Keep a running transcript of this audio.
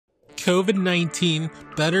COVID-19,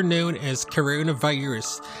 better known as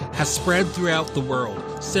coronavirus, has spread throughout the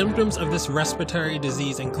world. Symptoms of this respiratory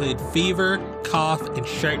disease include fever, cough, and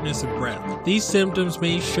shortness of breath. These symptoms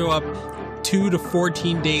may show up 2 to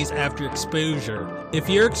 14 days after exposure. If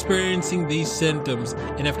you're experiencing these symptoms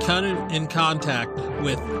and have come in contact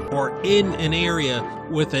with or in an area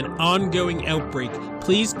with an ongoing outbreak,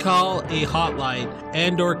 please call a hotline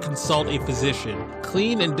and/or consult a physician.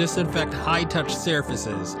 Clean and disinfect high-touch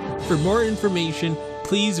surfaces. For more information,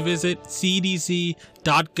 please visit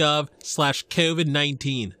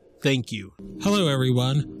cdc.gov/COVID-19. Thank you. Hello,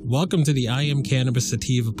 everyone. Welcome to the I Am Cannabis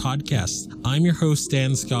Sativa podcast. I'm your host,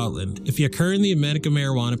 Dan Scotland. If you're currently a medical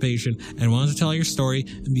marijuana patient and want to tell your story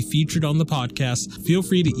and be featured on the podcast, feel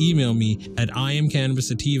free to email me at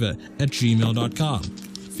iamcannabissativa@gmail.com.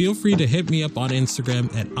 Feel free to hit me up on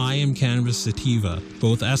Instagram at iamcannabissativa,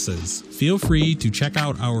 both S's. Feel free to check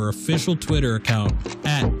out our official Twitter account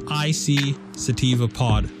at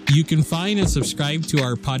ICSativaPod. You can find and subscribe to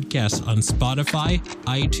our podcast on Spotify,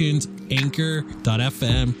 iTunes,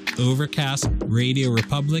 Anchor.fm, Overcast, Radio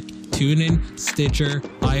Republic, TuneIn, Stitcher,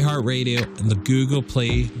 iHeartRadio, and the Google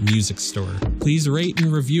Play Music Store. Please rate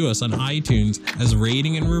and review us on iTunes, as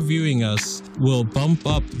rating and reviewing us will bump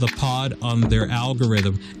up the pod on their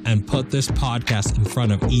algorithm and put this podcast in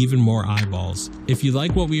front of even more eyeballs. If you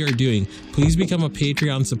like what we are doing, please become a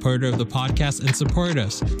Patreon supporter of the podcast and support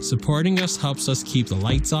us. Supporting us helps us keep the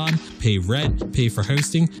lights on, pay rent, pay for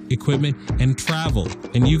hosting, equipment, and travel.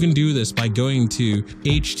 And you can do this by going to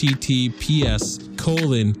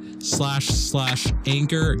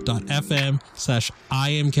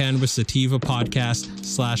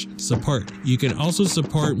https://anchor.fm/iamcannabissativapodcast/support. You can also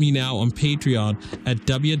support me now on Patreon at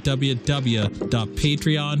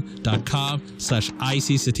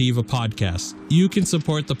www.patreon.com/ICSativaPodcast. You can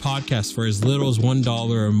support the podcast for as little as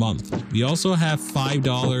 $1 a month. We also have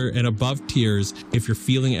 $5 and above tiers if you're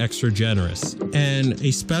feeling extra generous. And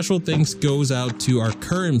a special thanks goes out to our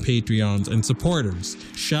current Patreons and supporters.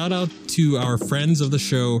 Shout out to our friends of the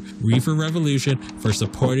show, Reefer Revolution, for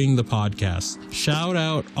supporting the podcast. Shout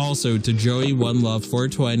out also to Joey One Love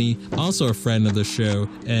 420, also a friend of the show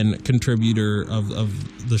and contributor of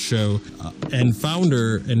the show, and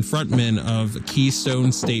founder and frontman of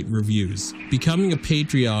Keystone State Reviews. Becoming a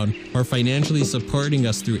Patreon or financially supporting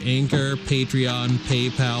us through Anchor, Patreon,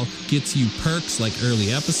 PayPal gets you perks like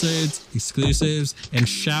early episodes, exclusives, and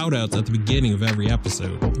shout outs at the beginning of every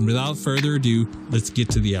episode. And without further ado, let's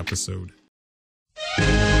get to the episode.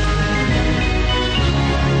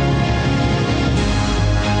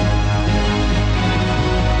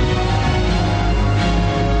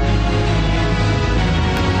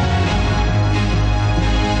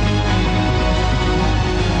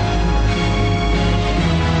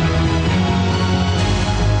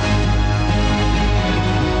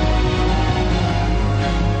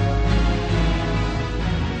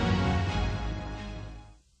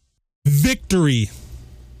 Victory.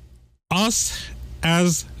 Us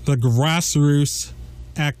as the grassroots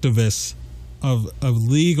activists of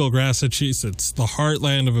legal Massachusetts, the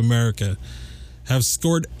heartland of America, have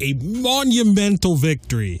scored a monumental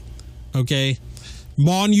victory. Okay?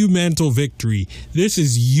 Monumental victory. This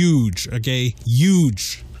is huge, okay?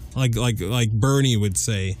 Huge. Like Bernie would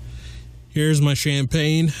say. Here's my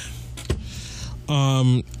champagne.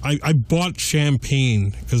 I bought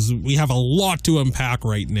champagne because we have a lot to unpack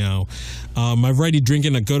right now. I'm already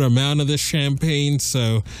drinking a good amount of this champagne,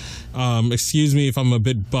 so excuse me if I'm a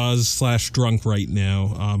bit buzzed/drunk right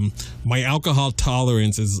now. My alcohol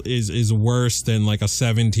tolerance is worse than like a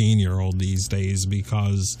 17-year-old these days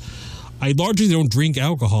because I largely don't drink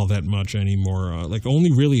alcohol that much anymore. Like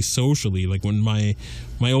only really socially. Like when my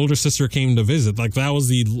older sister came to visit, like that was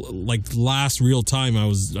the last real time I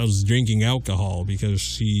was drinking alcohol because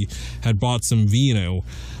she had bought some vino.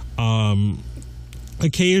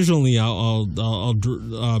 Occasionally I've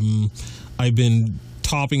been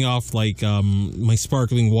topping off like my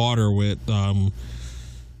sparkling water with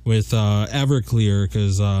Everclear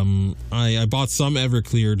because I bought some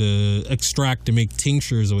Everclear to extract to make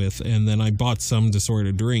tinctures with, and then I bought some to sort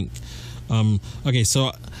of drink.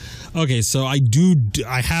 So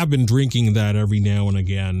I have been drinking that every now and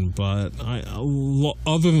again, but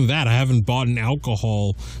other than that, I haven't bought an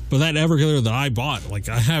alcohol. But that Everclear that I bought,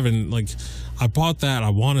 I bought that, I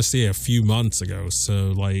want to say a few months ago.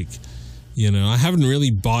 So I haven't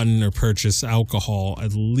really bought or purchased alcohol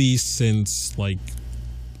at least since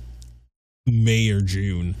May or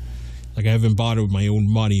June. I haven't bought it with my own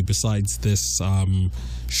money besides this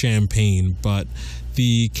champagne. But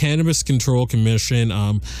the Cannabis Control Commission,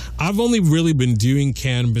 I've only really been doing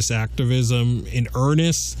cannabis activism in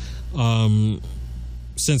earnest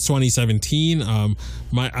since 2017.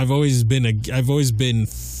 I've always been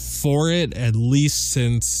for it, at least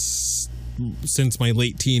since my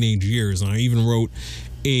late teenage years. And I even wrote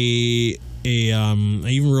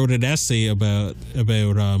an essay about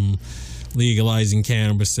legalizing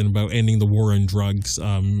cannabis and about ending the war on drugs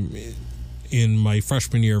in my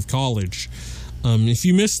freshman year of college. If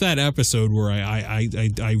you missed that episode where I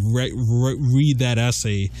read that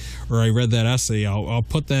essay, or I read that essay, I'll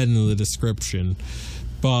put that in the description.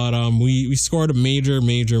 But we scored a major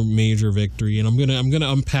victory, and I'm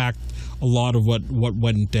gonna unpack a lot of what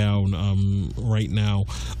went down right now.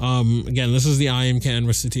 Again, this is the I Am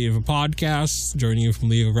Cannabis Sativa podcast, joining you from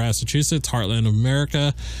Legal, Massachusetts, heartland of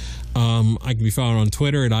America. I can be found on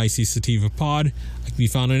Twitter at IC Sativa Pod. I can be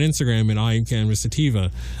found on Instagram at I Am Cannabis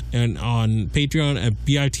Sativa, and on Patreon at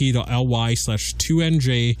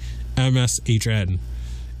bit.ly/2NJMSHN.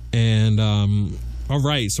 And all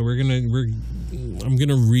right, so I'm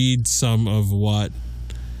gonna read some of what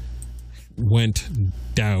went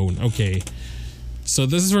down. Okay, so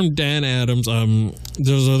this is from Dan Adams.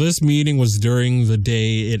 This meeting was during the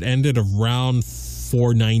day. It ended around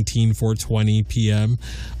 4:20 p.m.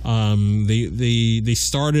 They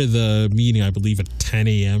started the meeting, I believe, at 10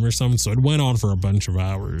 a.m. or something, so it went on for a bunch of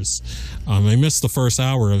hours. I missed the first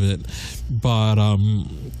hour of it, but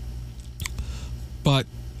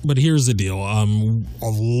here's the deal. A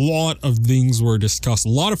lot of things were discussed, a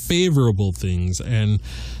lot of favorable things, and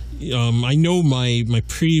I know my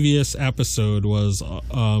previous episode was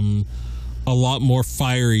a lot more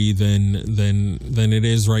fiery than it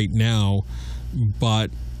is right now, but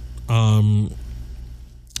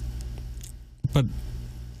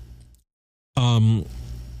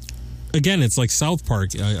again, it's like South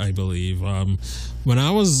Park, I believe. When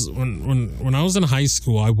I was in high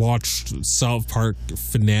school, I watched South Park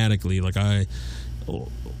fanatically. Like when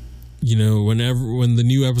the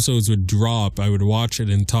new episodes would drop, I would watch it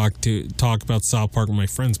and talk about South Park with my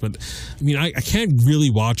friends. But I mean, I can't really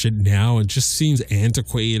watch it now. It just seems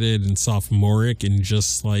antiquated and sophomoric and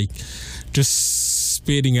just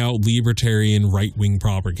spitting out libertarian right-wing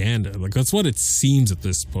propaganda. Like, that's what it seems at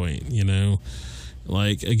this point, you know?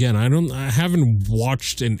 Like, again, I haven't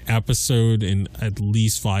watched an episode in at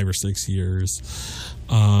least 5 or 6 years.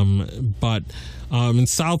 But in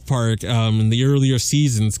South Park, in the earlier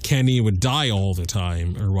seasons, Kenny would die all the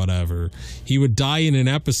time or whatever. He would die in an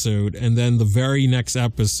episode, and then the very next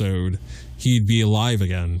episode, he'd be alive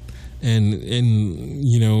again. And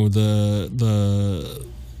you know, the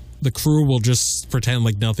crew will just pretend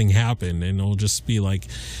like nothing happened, and it'll just be like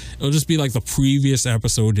the previous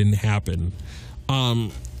episode didn't happen.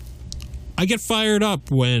 I get fired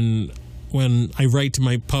up when I write to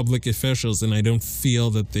my public officials and I don't feel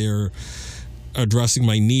that they're addressing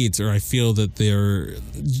my needs, or I feel that they're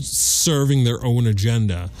serving their own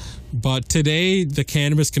agenda. But today, the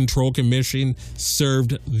Cannabis Control Commission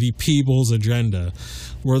served the people's agenda.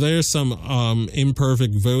 Were there some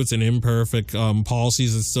imperfect votes and imperfect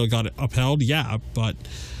policies that still got upheld? Yeah, but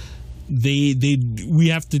we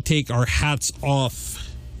have to take our hats off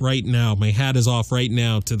right now. My hat is off right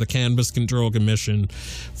now to the Cannabis Control Commission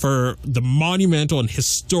for the monumental and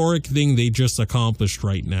historic thing they just accomplished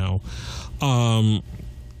right now. And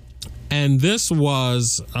this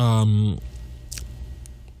was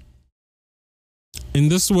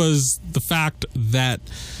the fact that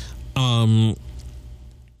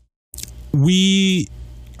we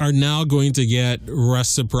are now going to get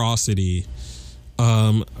reciprocity.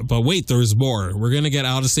 But wait, there's more. We're going to get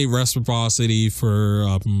out-of-state reciprocity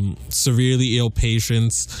for severely ill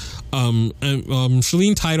patients.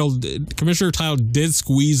 Commissioner Title did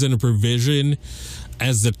squeeze in a provision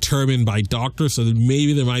as determined by doctors, so that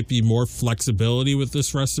maybe there might be more flexibility with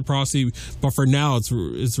this reciprocity. But for now, it's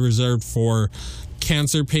reserved for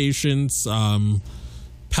cancer patients,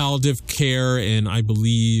 palliative care, and I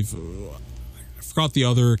believe I forgot the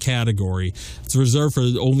other category. It's reserved for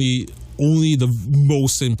only the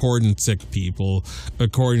most important sick people,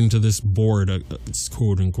 according to this board,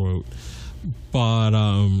 quote unquote.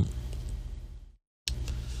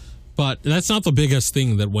 But that's not the biggest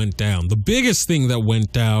thing that went down. The biggest thing that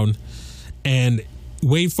went down, and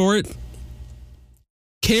wait for it,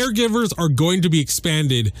 caregivers are going to be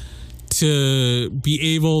expanded to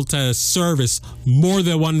be able to service more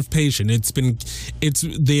than one patient.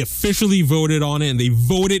 They officially voted on it, and they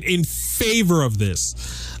voted in favor of this.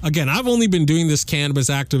 Again, I've only been doing this cannabis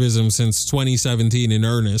activism since 2017 in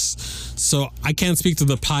earnest, so I can't speak to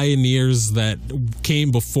the pioneers that came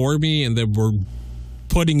before me and that were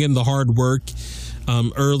putting in the hard work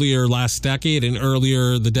earlier last decade and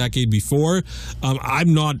earlier the decade before.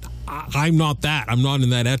 I'm not I'm not that. I'm not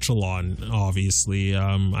in that echelon. Obviously,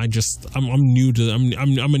 I'm new to.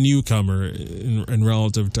 I'm a newcomer in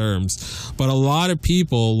relative terms. But a lot of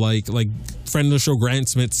people, like friend of the show Grant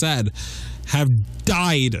Smith said, have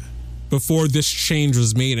died before this change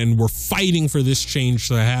was made, and we're fighting for this change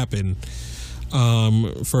to happen.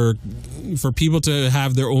 For people to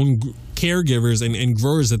have their own caregivers and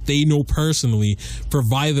growers that they know personally,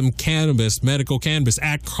 provide them medical cannabis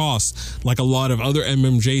at cost, like a lot of other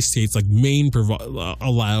MMJ states, like Maine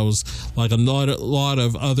allows, like a lot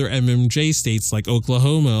of other MMJ states, like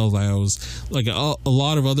Oklahoma allows, like a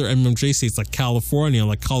lot of other MMJ states, like California,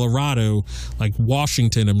 like Colorado, like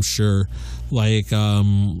Washington, I'm sure, like I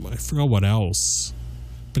forgot what else.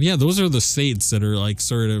 But yeah, those are the states that are like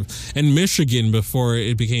sort of, and Michigan, before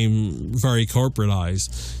it became very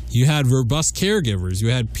corporatized, you had robust caregivers.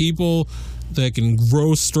 You had people that can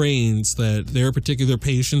grow strains that their particular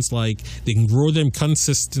patients like. They can grow them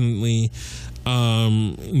consistently,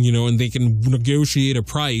 and they can negotiate a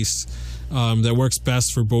price that works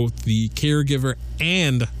best for both the caregiver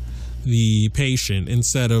and the patient,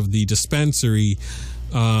 instead of the dispensary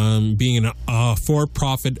being a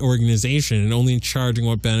for-profit organization and only charging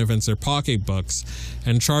what benefits their pocketbooks,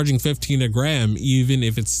 and charging $15 a gram, even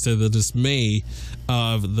if it's to the dismay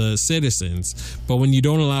of the citizens. But when you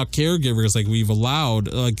don't allow caregivers, like we've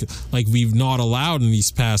allowed, like we've not allowed in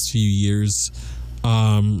these past few years,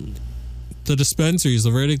 the dispensaries,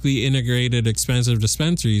 the vertically integrated expensive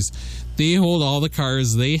dispensaries, they hold all the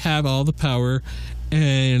cards, they have all the power,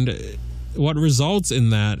 and what results in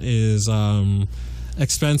that is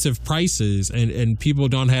expensive prices and people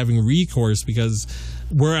don't having recourse, because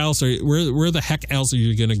where the heck else are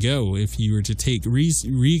you gonna go if you were to take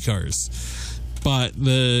recourse? But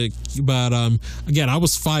again, I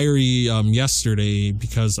was fiery yesterday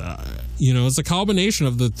because it's a combination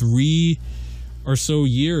of the 3 or so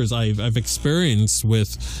years I've experienced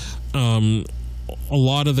with a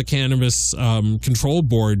lot of the Cannabis Control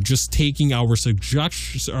Board just taking our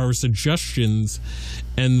suggestions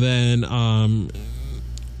and then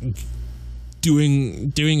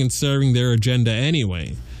doing and serving their agenda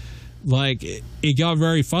anyway. Like, it got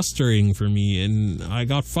very frustrating for me, and I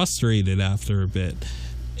got frustrated after a bit,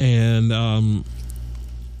 and I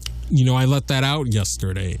let that out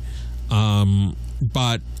yesterday.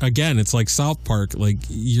 But again, it's like South Park. Like,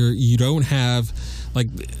 you don't have like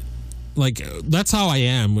that's how I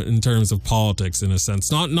am in terms of politics, in a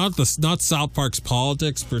sense. Not South Park's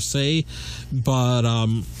politics per se, but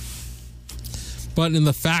in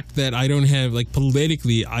the fact that I don't have, like,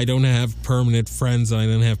 politically, I don't have permanent friends, and I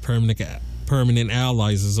don't have permanent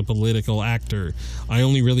allies as a political actor. I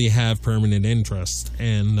only really have permanent interest.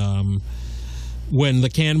 And when the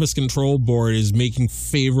Cannabis Control Board is making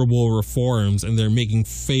favorable reforms, and they're making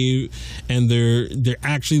they're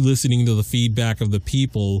actually listening to the feedback of the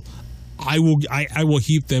people, I will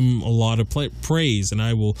heap them a lot of praise, and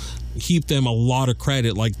I will heap them a lot of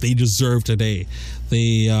credit, like they deserve today.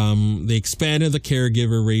 They expanded the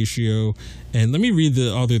caregiver ratio, and let me read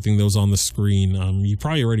the other thing that was on the screen. You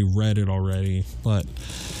probably already read it already, but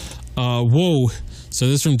whoa! So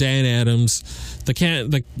this is from Dan Adams.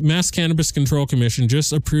 The Mass Cannabis Control Commission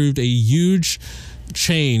just approved a huge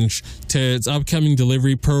change to its upcoming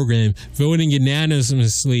delivery program, voting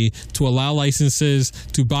unanimously to allow licenses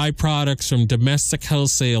to buy products from domestic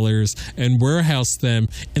wholesalers and warehouse them,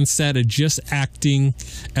 instead of just acting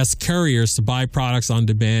as couriers to buy products on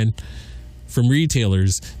demand from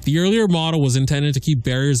retailers. The earlier model was intended to keep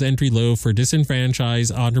barriers to entry low for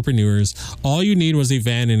disenfranchised entrepreneurs. All you need was a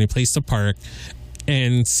van and a place to park,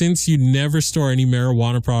 and since you never store any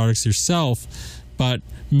marijuana products yourself, but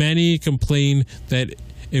many complain that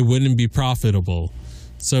it wouldn't be profitable.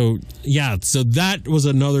 So yeah, so that was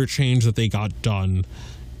another change that they got done.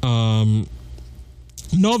 Another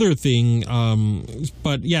thing,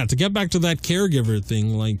 but yeah, to get back to that caregiver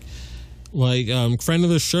thing, like friend of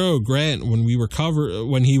the show Grant, when he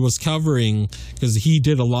was covering, because he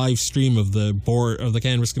did a live stream of the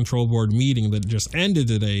Cannabis Control Board meeting that just ended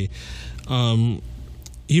today,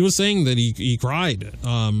 he was saying that he cried.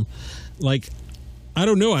 I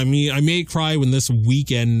don't know. I mean, I may cry when this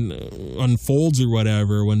weekend unfolds or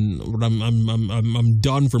whatever, when I'm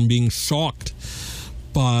done from being shocked.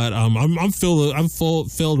 But I'm filled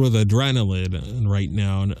with adrenaline right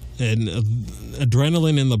now, and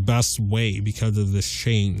adrenaline in the best way because of this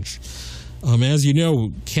change. As you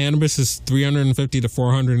know, cannabis is $350 to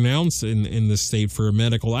 $400 an ounce in this state for a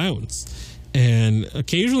medical ounce. And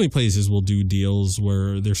occasionally places will do deals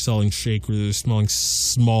where they're selling shake, where they're selling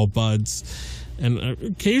small buds. and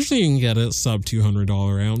occasionally you can get a sub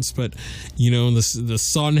 $200 ounce, but the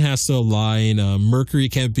sun has to align. Mercury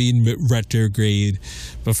can't be in retrograde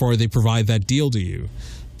before they provide that deal to you.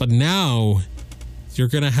 But now you're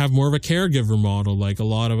going to have more of a caregiver model, like a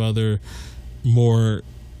lot of other more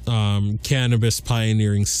cannabis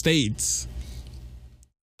pioneering states,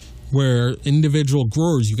 where individual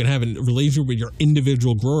growers, you can have a relationship with your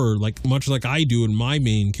individual grower, much like I do in my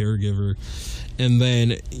main caregiver. And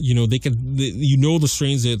then, they can, the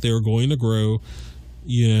strains that they're going to grow,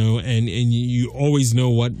 and you always know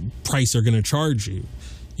what price they're going to charge you.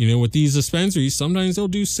 With these dispensaries, sometimes they'll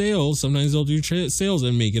do sales, sometimes they'll do sales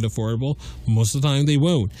and make it affordable. Most of the time they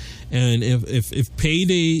won't. And if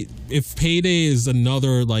payday is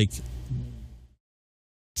another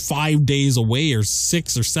 5 days away, or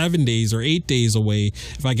 6 or 7 days or 8 days away,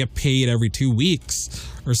 if I get paid every 2 weeks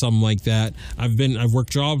or something like that, I've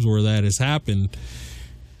worked jobs where that has happened.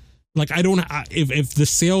 If the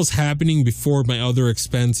sale's happening before my other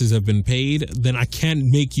expenses have been paid, then I can't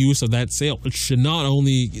make use of that sale. There should not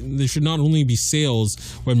only be sales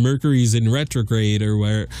when Mercury's in retrograde, or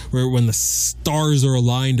where when the stars are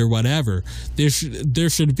aligned or whatever. There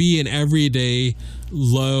should be an everyday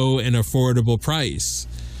low and affordable price.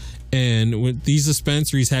 And with these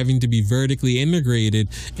dispensaries having to be vertically integrated,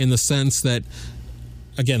 in the sense that,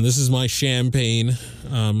 again, this is my champagne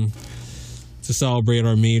to celebrate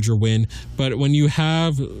our major win, but when you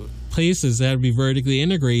have places that have to be vertically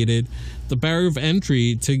integrated, the barrier of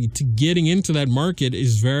entry to getting into that market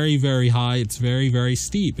is very, very high. It's very, very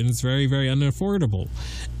steep, and it's very, very unaffordable.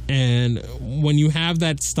 And when you have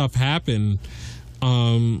that stuff happen,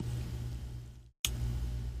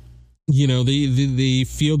 they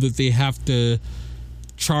feel that they have to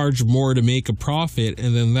charge more to make a profit,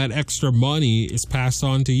 and then that extra money is passed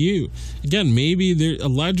on to you. Again, maybe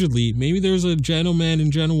there's a gentleman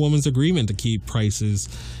and gentlewoman's agreement to keep prices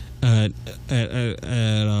at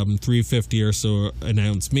 $3.50 or so an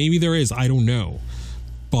ounce. Maybe there is, I don't know.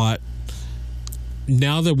 But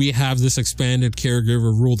now that we have this expanded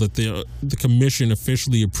caregiver rule that the commission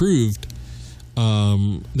officially approved,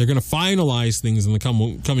 they're going to finalize things in the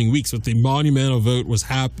coming weeks, but the monumental vote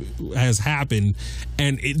has happened,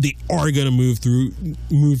 and they are going to move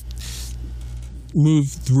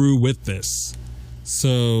through with this.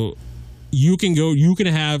 So you can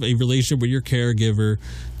have a relationship with your caregiver.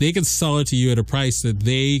 They can sell it to you at a price that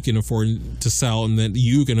they can afford to sell and that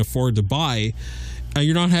you can afford to buy.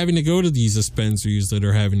 You're not having to go to these dispensaries that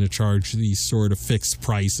are having to charge these sort of fixed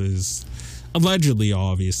prices, allegedly,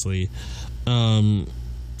 obviously.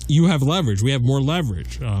 You have leverage. We have more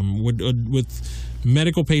leverage with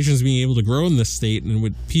medical patients being able to grow in this state, and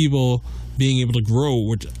with people being able to grow,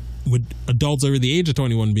 with adults over the age of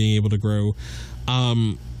 21 being able to grow.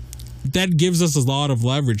 That gives us a lot of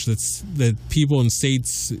leverage. That people in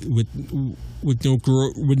states with no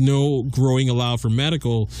growing allowed for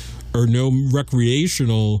medical, or no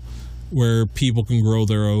recreational, where people can grow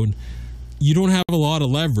their own, you don't have a lot of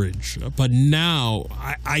leverage. But now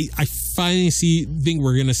I finally think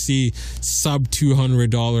we're going to see sub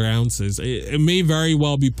 $200 ounces. It may very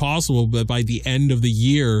well be possible that by the end of the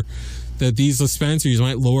year that these dispensaries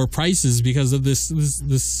might lower prices because of this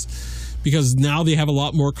because now they have a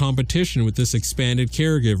lot more competition with this expanded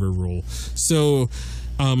caregiver rule. So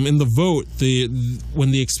in the vote,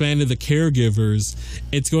 when they expanded the caregivers,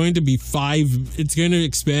 it's going to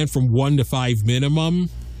expand from 1 to 5 minimum.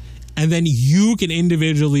 And then you can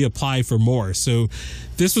individually apply for more. So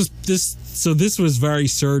this was very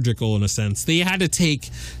surgical in a sense. They had to take,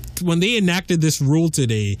 when they enacted this rule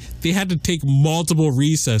today, they had to take multiple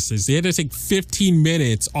recesses. They had to take 15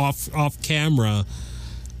 minutes off camera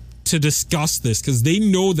to discuss this, because they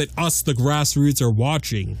know that us, the grassroots, are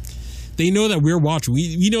watching. They know that we're watching.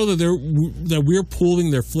 We know that we're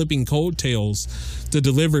pulling their flipping coattails to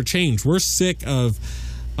deliver change. We're sick and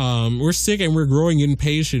we're growing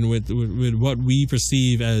impatient with what we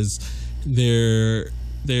perceive as their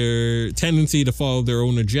tendency to follow their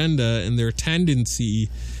own agenda, and their tendency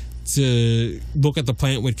to look at the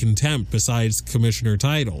plant with contempt besides commissioner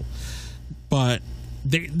title. But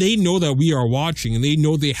they know that we are watching, and they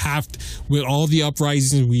know they have to, with all the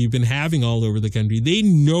uprisings we've been having all over the country, they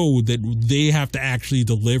know that they have to actually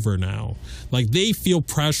deliver now. Like, they feel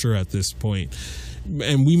pressure at this point.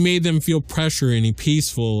 And we made them feel pressure in a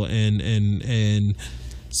peaceful and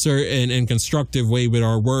constructive way with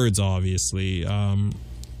our words, obviously.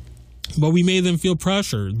 But we made them feel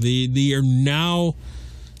pressure. They are now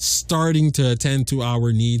starting to attend to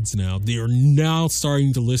our needs now. They are now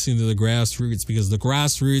starting to listen to the grassroots, because the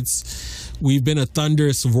grassroots, we've been a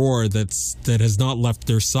thunderous roar that has not left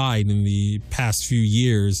their side in the past few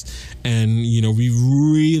years. And, we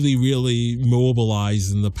really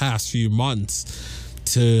mobilized in the past few months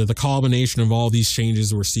to the culmination of all these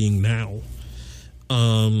changes we're seeing now.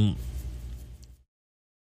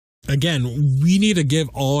 Again, we need to give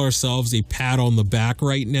all ourselves a pat on the back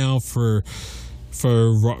right now for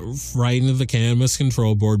writing to the Cannabis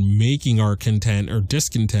Control Board, making our content or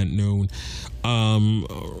discontent known,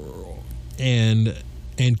 and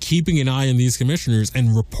keeping an eye on these commissioners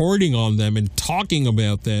and reporting on them and talking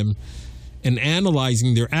about them and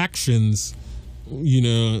analyzing their actions,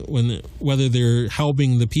 whether they're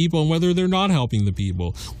helping the people and whether they're not helping the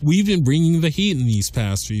people. We've been bringing the heat in these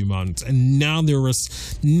past few months, and now they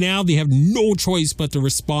have no choice but to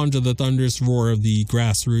respond to the thunderous roar of the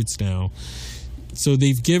grassroots now. So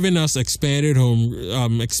they've given us expanded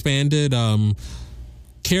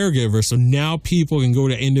caregivers, so now people can go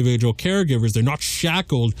to individual caregivers. They're not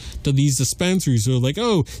shackled to these dispensaries. They're like,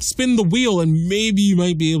 oh, spin the wheel and maybe you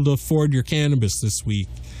might be able to afford your cannabis this week.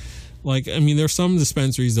 There's some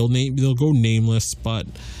dispensaries, they'll go nameless,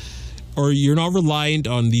 or you're not reliant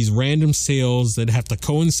on these random sales that have to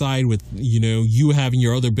coincide with, you having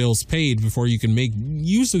your other bills paid before you can make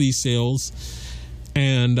use of these sales.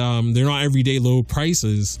 And they're not everyday low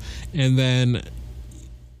prices. And then,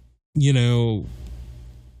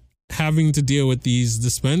 having to deal with these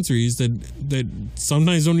dispensaries that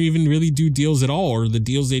sometimes don't even really do deals at all, or the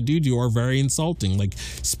deals they do are very insulting. Like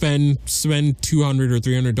spend $200 or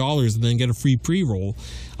 $300 and then get a free pre-roll.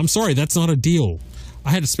 I'm sorry, that's not a deal.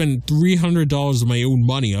 I had to spend $300 of my own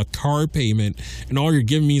money, a car payment, and all you're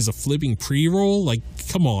giving me is a flipping pre-roll? Like,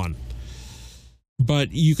 come on. But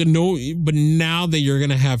but now that you're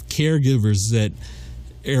going to have caregivers that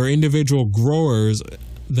are individual growers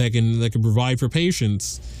that can provide for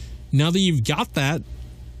patients, now that you've got that,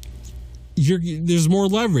 there's more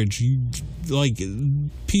leverage.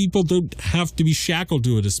 People don't have to be shackled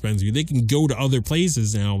to a dispensary. They can go to other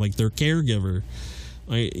places now, like their caregiver.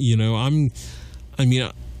 When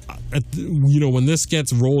this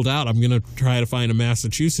gets rolled out, I'm going to try to find a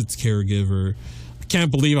Massachusetts caregiver. Can't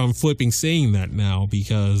believe I'm flipping saying that now,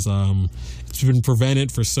 because it's been prevented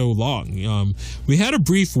for so long. We had a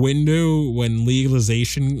brief window when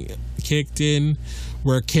legalization kicked in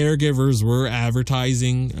where caregivers were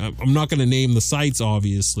advertising. I'm not going to name the sites,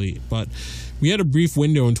 obviously, but we had a brief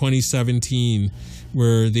window in 2017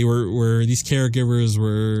 where these caregivers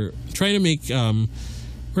were trying to make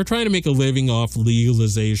we're trying to make a living off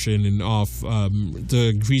legalization and off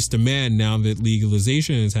the increased demand now that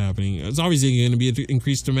legalization is happening. It's obviously going to be an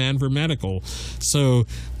increased demand for medical. So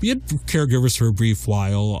we had caregivers for a brief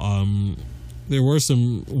while. There was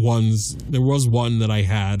one that I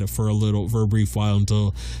had for a brief while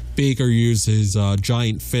until Baker used his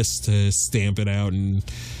giant fist to stamp it out, and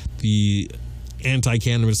the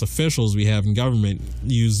anti-cannabis officials we have in government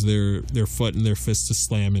use their foot and their fist to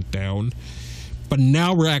slam it down. But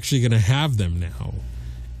now we're actually going to have them now,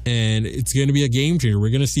 and it's going to be a game changer. We're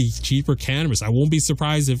going to see cheaper cannabis. I won't be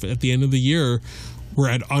surprised if at the end of the year we're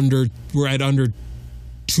at under $275,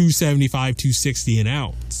 $260 an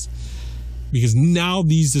ounce, because now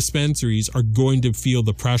these dispensaries are going to feel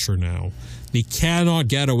the pressure now. They cannot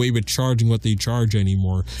get away with charging what they charge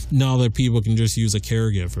anymore now that people can just use a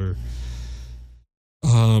caregiver.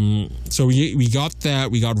 So we got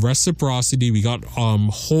that. We got reciprocity. We got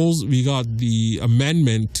we got the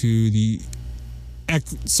amendment to the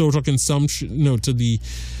social consumption. No, to the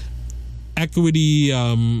equity.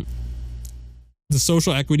 The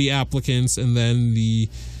social equity applicants, and then the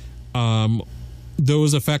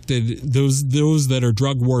those affected, those that are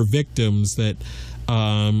drug war victims that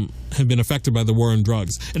have been affected by the war on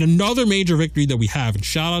drugs. And another major victory that we have. And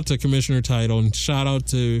shout out to Commissioner Title, and shout out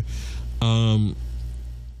to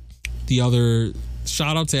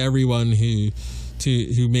shout out to everyone who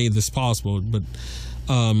made this possible. But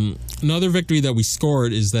another victory that we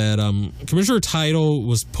scored is that Commissioner Title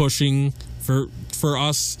was pushing for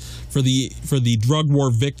us, for the drug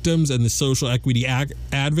war victims and the social equity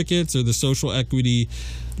advocates, or the social equity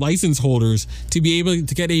license holders, to be able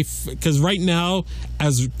to get because right now,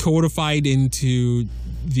 as codified into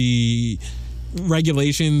the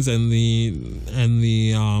regulations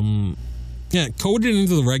coded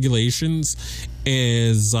into the regulations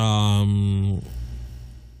is trying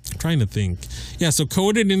to think. So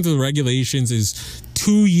coded into the regulations is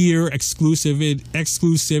 2-year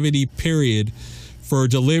exclusivity period for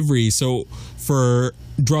delivery. So for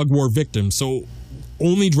drug war victims. So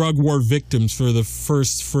only drug war victims for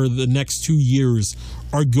the next 2 years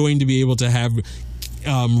are going to be able to have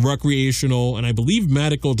recreational and I believe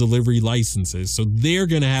medical delivery licenses. So they're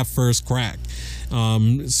going to have first crack.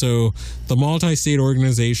 So the multi-state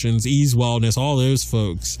organizations, Ease Wellness, all those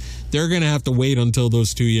folks, they're going to have to wait until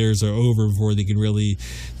those 2 years are over before they can really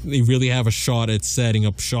have a shot at setting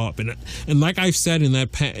up shop. And like I've said in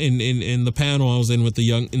that in the panel I was in with the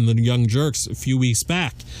Young Jerks a few weeks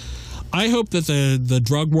back, I hope that the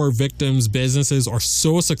drug war victims' businesses are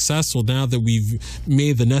so successful now that we've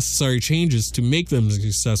made the necessary changes to make them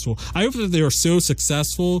successful. I hope that they are so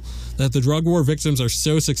successful, that the drug war victims are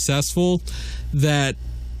so successful that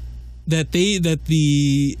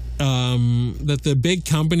the big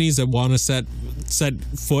companies that want to set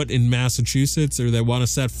foot in Massachusetts or that want to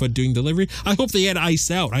set foot doing delivery, I hope they get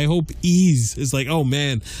iced out. I hope Ease is like, oh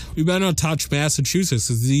man, we better not touch Massachusetts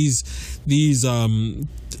because these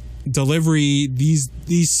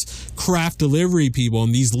craft delivery people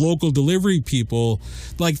and these local delivery people,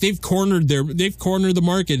 like they've cornered the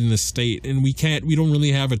market in the state, and we don't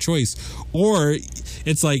really have a choice. Or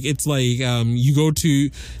it's like you go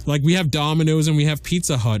to, like, we have Domino's and we have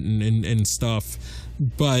Pizza Hut and stuff,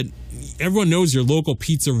 but everyone knows your local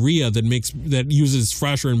pizzeria that uses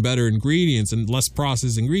fresher and better ingredients and less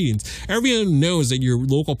processed ingredients. Everyone knows that your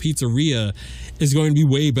local pizzeria is going to be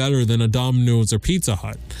way better than a Domino's or Pizza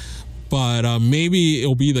Hut. But maybe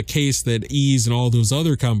it'll be the case that Ease and all those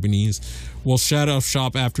other companies will shut off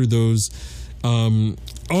shop after those.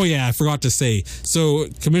 Oh yeah, I forgot to say. So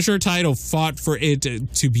Commissioner Title fought for it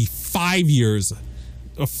to be 5 years,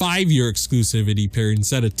 a 5-year exclusivity period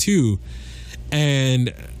instead of 2.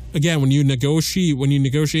 And again, when you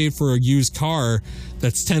negotiate for a used car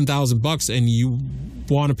that's $10,000 and you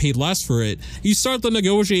want to pay less for it, you start the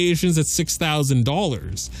negotiations at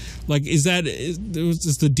 $6,000. Like, is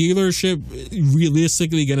the dealership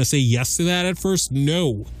realistically going to say yes to that at first?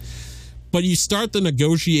 No. But you start the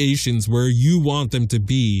negotiations where you want them to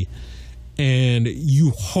be, and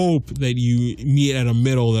you hope that you meet at a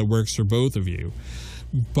middle that works for both of you.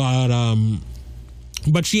 But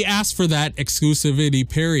she asked for that exclusivity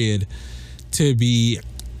period to be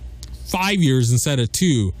 5 years instead of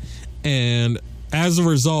 2, and as a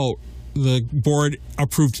result, the board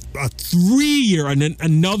approved a 3-year and then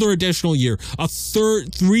another additional year,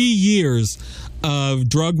 3 years of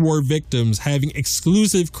drug war victims having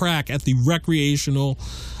exclusive crack at the recreational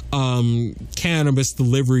cannabis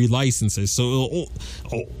delivery licenses. So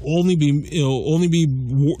it'll only be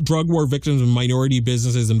drug war victims of minority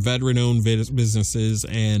businesses and veteran-owned businesses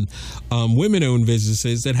and women-owned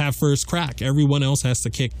businesses that have first crack. Everyone else has to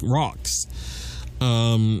kick rocks.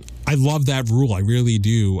 I love that rule. I really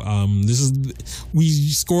do. We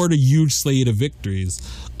scored a huge slate of victories.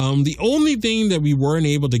 The only thing that we weren't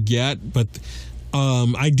able to get, but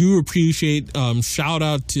I do appreciate, shout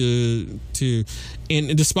out to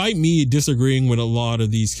and despite me disagreeing with a lot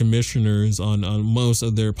of these commissioners on most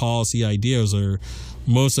of their policy ideas or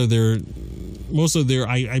most of their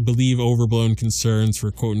I believe overblown concerns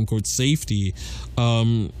for quote unquote safety.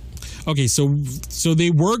 Okay, so they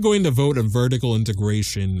were going to vote on vertical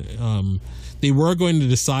integration. They were going to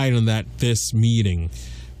decide on that this meeting.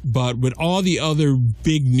 But with all the other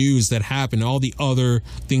big news that happened, all the other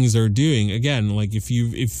things they're doing, again, like if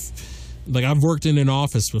I've worked in an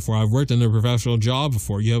office before, I've worked in a professional job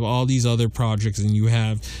before, you have all these other projects and you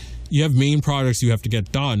have main projects you have to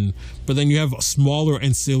get done, but then you have smaller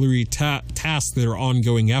ancillary tasks that are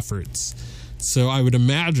ongoing efforts. So I would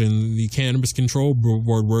imagine the Cannabis Control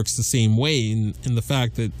Board works the same way in the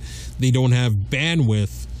fact that they don't have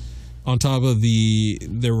bandwidth on top of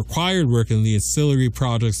their required work and the ancillary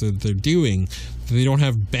projects that they're doing. They don't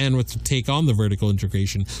have bandwidth to take on the vertical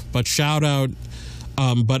integration. But shout out,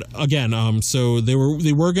 but again, so they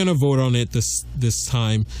were going to vote on it this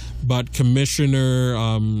time, but Commissioner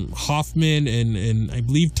Hoffman and I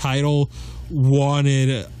believe Title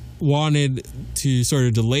wanted to sort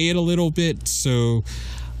of delay it a little bit so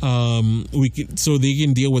they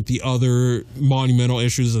can deal with the other monumental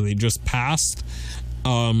issues that they just passed.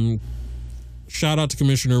 Shout out to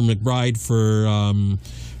Commissioner McBride for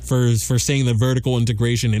saying that vertical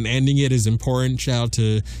integration and ending it is important. Shout out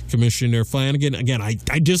to Commissioner Flanagan. Again, I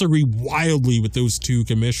disagree wildly with those two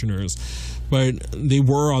commissioners, but they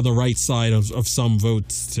were on the right side of some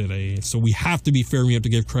votes today. So we have to be fair. We have to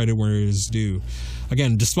give credit where it is due.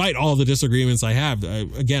 Again, despite all the disagreements I have, I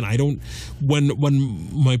don't. When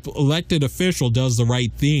my elected official does the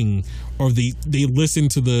right thing, or they listen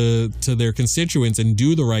to their constituents and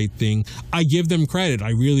do the right thing, I give them credit.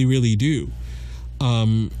 I really, really do.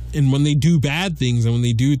 And when they do bad things, and when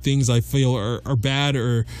they do things I feel are bad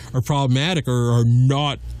or are problematic or are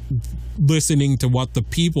not listening to what the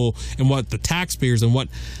people and what the taxpayers and what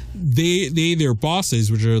their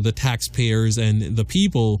bosses, which are the taxpayers and the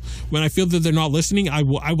people, when I feel that they're not listening, I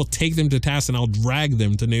will take them to task and I'll drag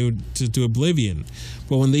them to oblivion.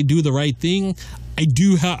 But when they do the right thing, I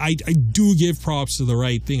do give props to the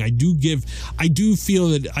right thing. I do feel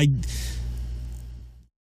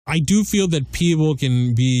that people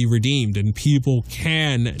can be redeemed and people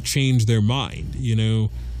can change their mind, you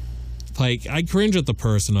know. Like, I cringe at the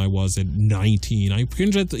person I was at 19. I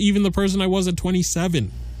cringe at even the person I was at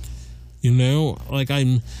 27. You know, like,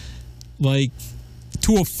 I'm like,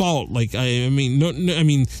 to a fault. Like, I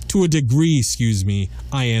mean, to a degree, excuse me,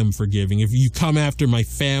 I am forgiving. If you come after my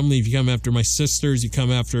family, if you come after my sisters, you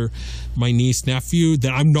come after my niece, nephew,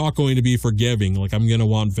 then I'm not going to be forgiving. Like, I'm going to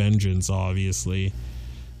want vengeance, obviously.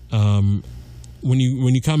 When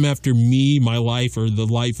you come after me, my life, or the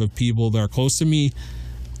life of people that are close to me,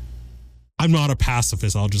 I'm not a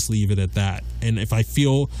pacifist. I'll just leave it at that. And if I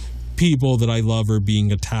feel people that I love are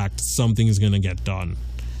being attacked, something is going to get done.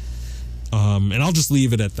 And I'll just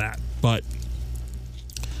leave it at that. But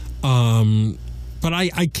I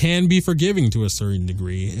can be forgiving to a certain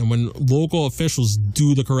degree. And when local officials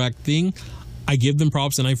do the correct thing, I give them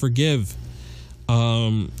props and I forgive.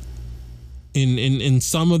 In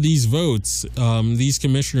some of these votes, these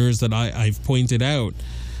commissioners that I've pointed out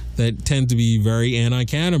that tend to be very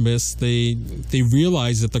anti-cannabis, they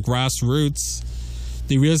realize that the grassroots,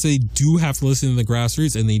 they realize they do have to listen to the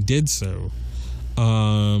grassroots, and they did so.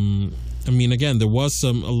 I mean, again, there was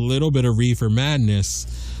a little bit of reefer madness,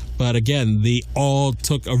 but again, they all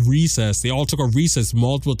took a recess. They all took a recess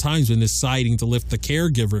multiple times when deciding to lift the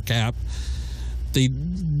caregiver cap. They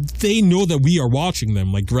know that we are watching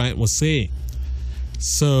them, like Grant was saying.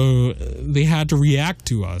 So they had to react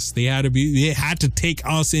to us. They had to take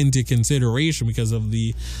us into consideration because of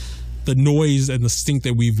the noise and the stink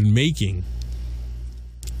that we've been making.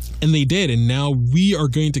 And they did, and now we are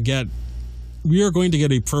going to get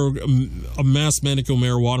a mass medical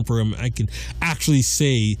marijuana program I can actually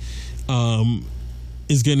say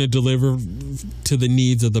is going to deliver to the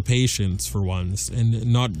needs of the patients for once,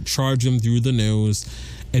 and not charge them through the nose,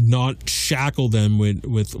 and not shackle them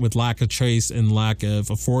with lack of choice and lack of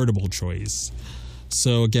affordable choice.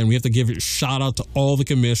 So again, we have to give a shout out to all the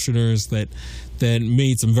commissioners that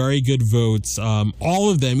made some very good votes. All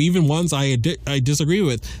of them, even ones I disagree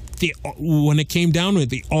with, when it came down to it,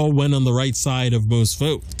 they all went on the right side of most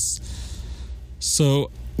votes.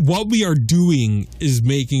 So what we are doing is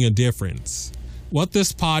making a difference. What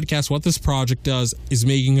this podcast, what this project does is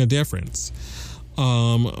making a difference.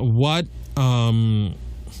 I'm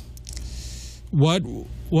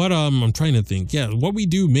trying to think. Yeah, what we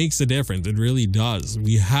do makes a difference. It really does.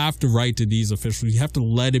 We have to write to these officials. We have to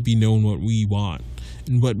let it be known what we want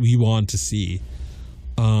and what we want to see.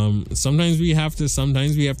 Sometimes we have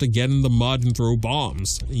to get in the mud and throw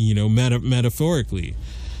bombs, you know, metaphorically.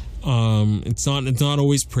 It's not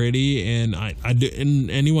always pretty, and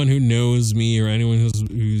and anyone who knows me or anyone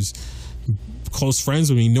who's close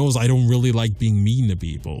friends with me knows I don't really like being mean to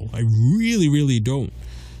people. I really, really don't.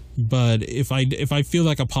 But if I feel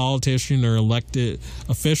like a politician or elected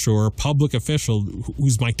official or a public official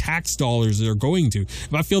whose my tax dollars are going to,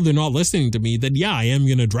 if I feel they're not listening to me, then yeah, I am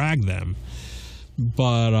going to drag them.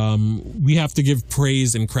 But we have to give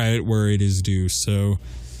praise and credit where it is due. So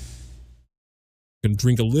I'm going to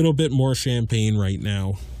drink a little bit more champagne right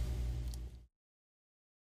now.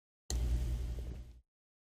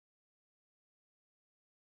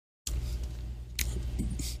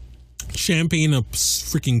 Champagne, a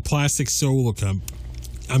freaking plastic solo cup.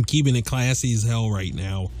 I'm keeping it classy as hell right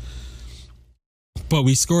now. But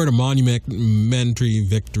we scored a monumentary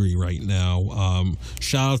victory right now.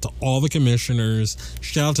 Shout out to all the commissioners.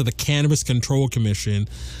 Shout out to the Cannabis Control Commission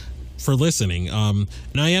for listening. And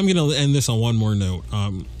I am going to end this on one more note.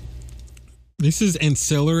 This is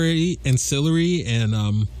ancillary,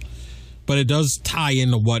 and but it does tie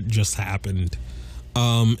into what just happened.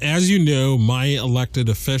 As you know, my elected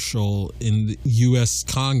official in the U.S.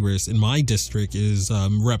 Congress in my district is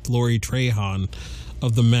Rep. Lori Trahan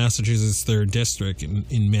of the Massachusetts 3rd District.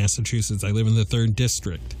 In Massachusetts, I live in the 3rd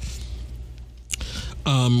District.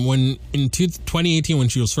 When in 2018, when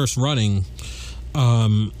she was first running,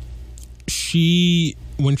 when she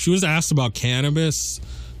was asked about cannabis,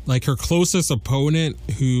 like her closest opponent,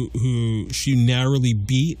 who she narrowly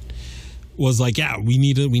beat, was like, yeah, we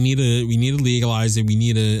need to legalize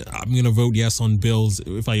it. I'm going to vote yes on bills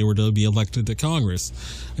if I were to be elected to Congress.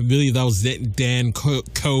 I believe that was Dan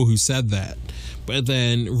Coe who said that. But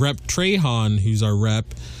then Rep Trahan, who's our rep,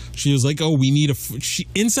 she was like, oh, we need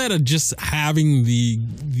instead of just having the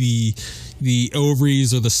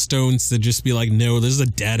ovaries or the stones to just be like, no, this is a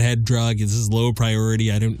deadhead drug. This is low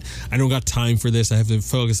priority. I don't got time for this. I have to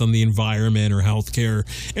focus on the environment or healthcare.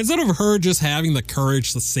 Instead of her just having the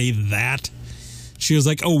courage to say that, she was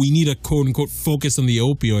like, oh, we need to quote unquote focus on the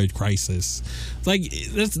opioid crisis. Like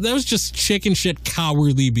that was just chicken shit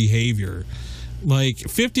cowardly behavior. Like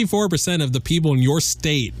 54% of the people in your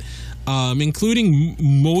state, including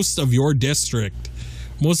most of your district,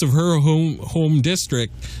 most of her home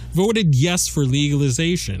district, voted yes for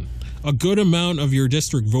legalization. A good amount of your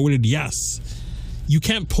district voted yes. You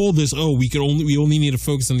can't pull this, oh, we only need to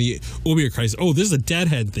focus on the opioid crisis. Oh, this is a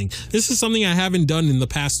deadhead thing. This is something I haven't done in the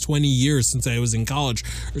past 20 years since I was in college,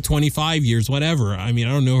 or 25 years, whatever. I mean,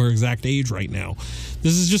 I don't know her exact age right now.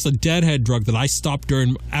 This is just a deadhead drug that I stopped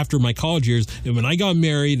after my college years. And when I got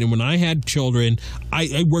married and when I had children,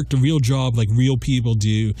 I worked a real job like real people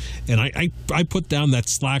do. And I put down that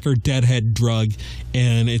slacker deadhead drug,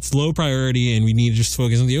 and it's low priority, and we need to just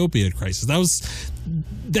focus on the opioid crisis.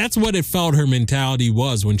 That's what it felt her mentality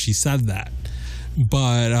was when she said that.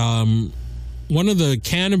 But one of the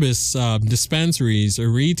cannabis dispensaries or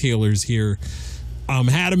retailers here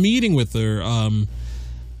had a meeting with her.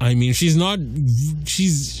 I mean, she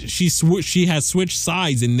has switched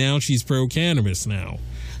sides, and now she's pro cannabis now.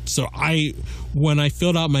 So when I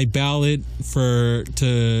filled out my ballot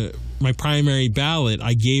my primary ballot,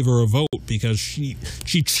 I gave her a vote because she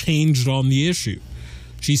changed on the issue.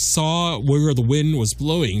 She saw where the wind was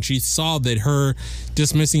blowing. She saw that her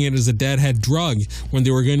dismissing it as a deadhead drug, when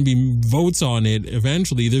there were going to be votes on it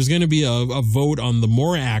eventually, there's going to be a vote on the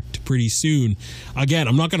MORE Act pretty soon. Again,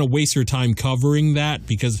 I'm not going to waste your time covering that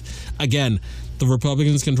because, again, the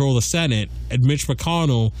Republicans control the Senate, and Mitch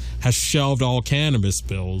McConnell has shelved all cannabis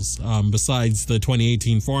bills besides the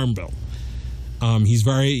 2018 Farm Bill. He's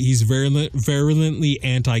virulently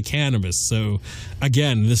anti-cannabis. So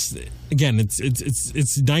it's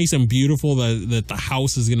nice and beautiful that the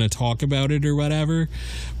House is going to talk about it or whatever,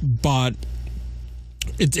 but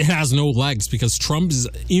it has no legs because Trump is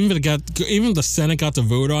even the Senate got to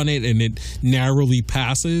vote on it and it narrowly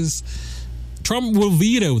passes. Trump will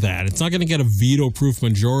veto that. It's not going to get a veto-proof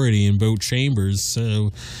majority in both chambers.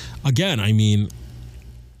 So again, I mean,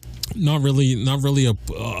 not really a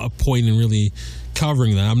point in really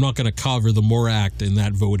covering that. I'm not going to cover the MORE Act in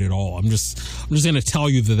that vote at all. I'm just going to tell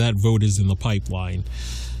you that vote is in the pipeline.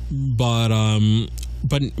 But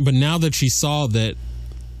now that she saw that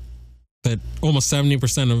almost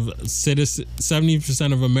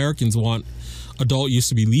 70% of Americans want adult use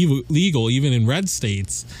to be legal, even in red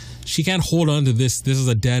states, she can't hold on to this. This is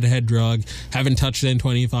a deadhead drug. Haven't touched it in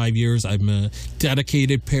 25 years. I'm a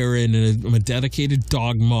dedicated parent, and I'm a dedicated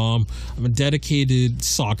dog mom. I'm a dedicated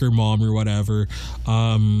soccer mom or whatever.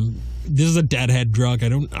 This is a deadhead drug.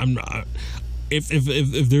 I'm not.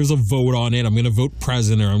 If there's a vote on it, I'm gonna vote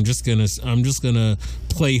president, or I'm just gonna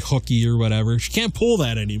play hooky or whatever. She can't pull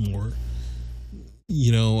that anymore.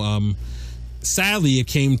 Sadly, it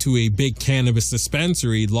came to a big cannabis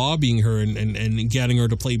dispensary lobbying her and getting her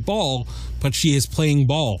to play ball, but she is playing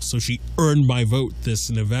ball, so she earned my vote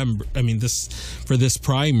this November. For this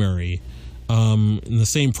primary, in the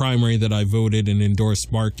same primary that I voted and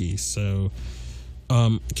endorsed Markey. So,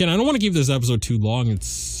 again, I don't want to keep this episode too long.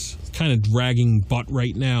 It's kind of dragging butt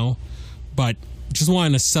right now, but just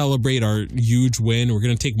wanting to celebrate our huge win. We're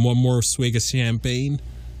gonna take one more swig of champagne.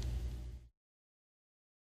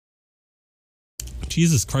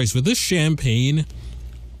 Jesus Christ, with this champagne,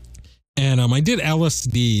 and I did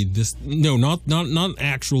LSD. Not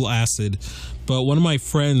actual acid, but one of my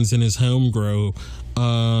friends in his home grow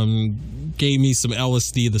gave me some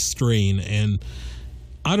LSD, the strain, and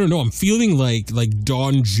I don't know. I'm feeling like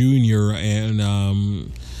Don Jr.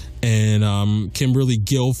 and Kimberly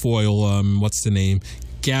Guilfoyle. What's the name?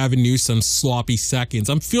 Gavin Newsom, sloppy seconds.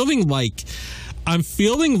 I'm feeling like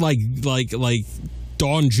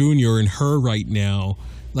Don Jr. and her right now.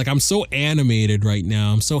 Like, I'm so animated right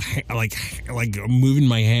now. I'm so like moving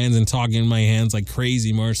my hands and talking in my hands like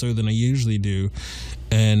crazy, more so than I usually do.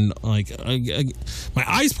 And like my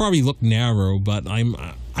eyes probably look narrow, but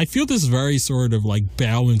I feel this very sort of like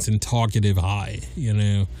balanced and talkative high,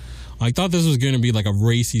 I thought this was going to be like a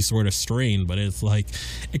racy sort of strain, but it's like,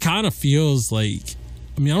 it kind of feels like,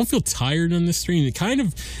 I don't feel tired on this stream. It kind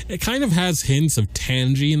of has hints of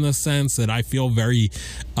Tangy in the sense that I feel very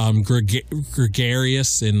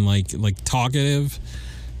gregarious and like talkative.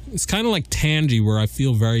 it's kind of like Tangy, where I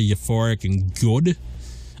feel very euphoric and good.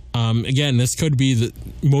 Again, this could be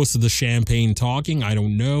most of the champagne talking, I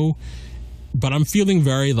don't know, but I'm feeling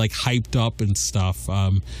very like hyped up and stuff.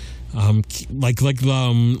 Like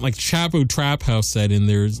Chapo Trap House said in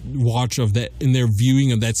their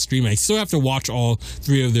viewing of that stream. I still have to watch all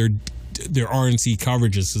 3 of their RNC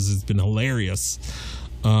coverages because it's been hilarious.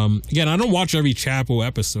 Again, I don't watch every Chapo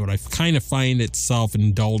episode. I kind of find it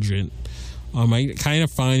self-indulgent. I kind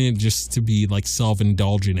of find it just to be like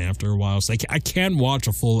self-indulgent after a while. So I can't watch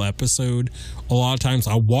a full episode. A lot of times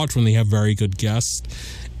I'll watch when they have very good guests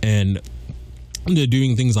and they're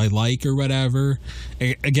doing things I like or whatever.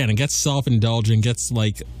 Again, it gets self-indulgent, gets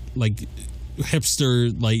like hipster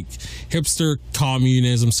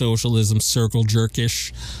communism, socialism, circle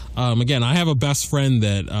jerkish. Again, I have a best friend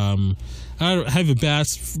that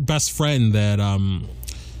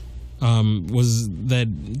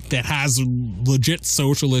that has legit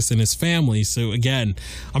socialists in his family. So again,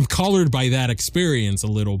 I'm colored by that experience a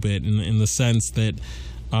little bit in the sense that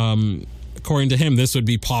according to him, this would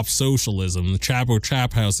be pop socialism. The Chapo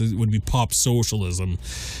Trap House would be pop socialism.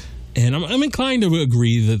 And I'm inclined to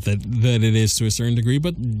agree that it is to a certain degree,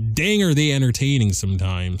 but dang, are they entertaining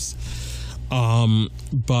sometimes.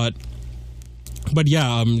 But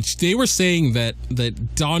yeah, they were saying that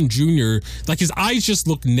Don Jr., like, his eyes just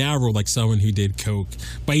look narrow like someone who did coke,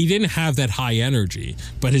 but he didn't have that high energy.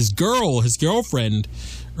 But his girlfriend,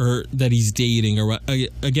 or that he's dating, or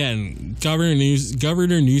again, Governor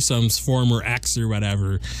Newsom's former ex or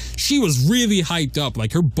whatever, she was really hyped up.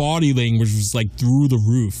 Like, her body language was like through the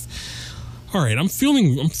roof. All right, I'm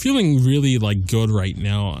feeling really like good right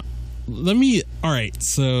now. All right,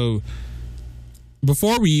 so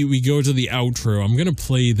before we go to the outro, I'm gonna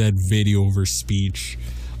play that video of her speech,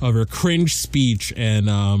 of her cringe speech,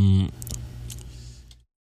 and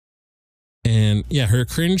yeah, her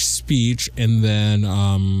cringe speech, and then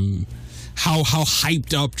how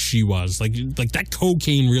hyped up she was. Like that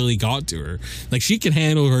cocaine really got to her. Like, she can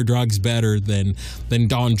handle her drugs better than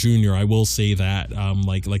Don Jr. I will say that.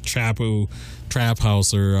 Like Chapo Trap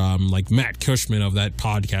House, or like Matt Cushman of that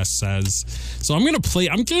podcast says. So I'm going to play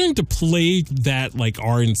that like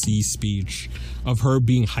RNC speech of her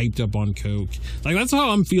being hyped up on coke. Like, that's how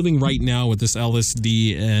I'm feeling right now with this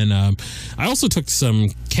LSD. And I also took some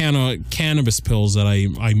cannabis pills that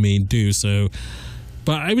I made do. So,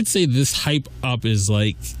 but I would say this hype up is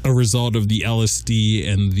like a result of the LSD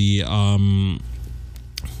and the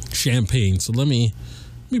champagne. So let me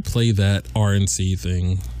play that RNC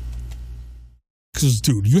thing. Because,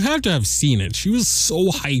 dude, you have to have seen it. She was so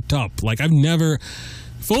hyped up. Like,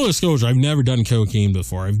 full disclosure, I've never done cocaine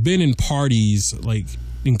before. I've been in parties, like,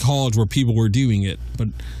 in college where people were doing it. But,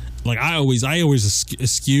 like, I always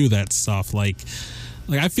eschew that stuff. Like,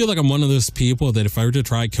 I feel like I'm one of those people that if I were to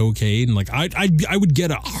try cocaine, like, I would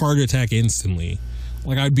get a heart attack instantly.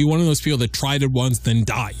 Like, I'd be one of those people that tried it once, then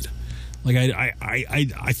died. Like,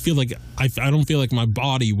 I feel like, I don't feel like my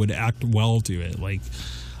body would act well to it. Like,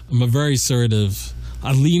 I'm a very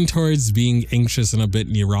I lean towards being anxious and a bit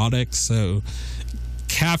neurotic, so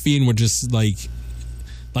caffeine would just I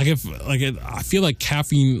feel like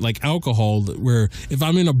caffeine, like alcohol, where if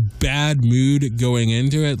I'm in a bad mood going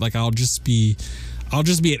into it, like I'll just be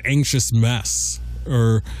an anxious mess.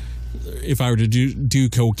 Or if I were to do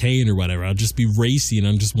cocaine or whatever, I'll just be racy and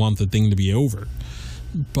I just want the thing to be over.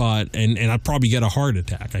 But and I'd probably get a heart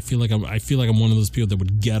attack. I feel like I'm one of those people that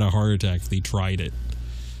would get a heart attack if they tried it.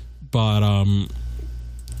 But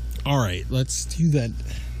all right, let's do that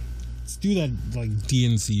like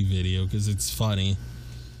DNC video because it's funny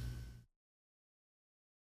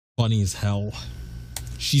as hell.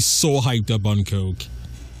 She's so hyped up on coke.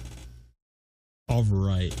 All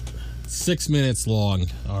right, 6 minutes long.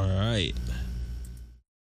 All right,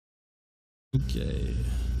 okay.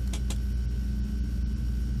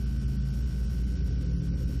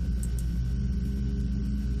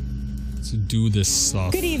 To do this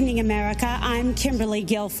stuff. Good evening, America. I'm Kimberly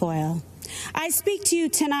Guilfoyle. I speak to you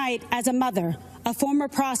tonight as a mother, a former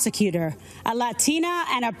prosecutor, a Latina,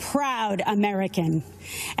 and a proud American.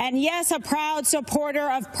 And yes, a proud supporter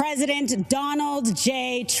of President Donald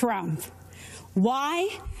J. Trump. Why?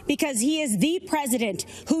 Because he is the president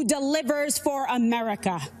who delivers for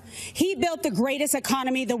America. He built the greatest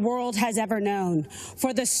economy the world has ever known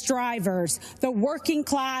for the strivers, the working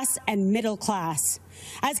class and middle class.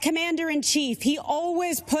 As commander-in-chief, he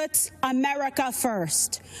always puts America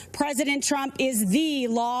first. President Trump is the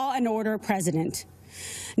law and order president.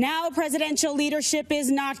 Now, presidential leadership is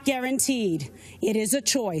not guaranteed. It is a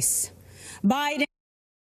choice. Biden,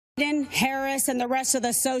 Harris, and the rest of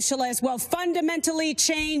the socialists will fundamentally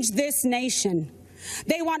change this nation.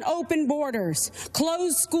 They want open borders,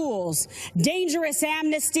 closed schools, dangerous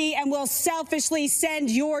amnesty, and will selfishly send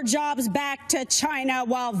your jobs back to China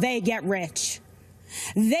while they get rich.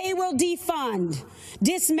 They will defund,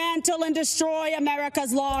 dismantle, and destroy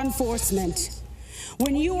America's law enforcement.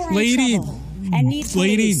 When you are in trouble and need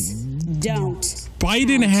police, don't.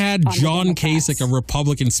 Biden had John Kasich, a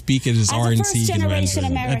Republican, speak at his RNC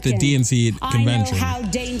convention, at the DNC convention. I know how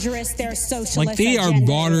dangerous their socialist like, they are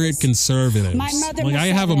moderate conservatives. Like, I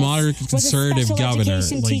have a moderate conservative governor.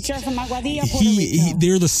 Like,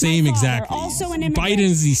 they're the same exact.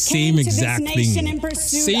 Biden's the same exact thing.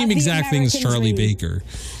 Same exact thing as Charlie Baker.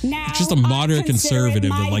 Just a moderate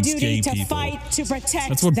conservative that likes gay people.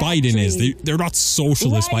 That's what Biden is. They're not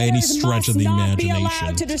socialists by any stretch of the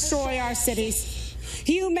imagination. To destroy our cities.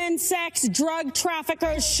 Human sex drug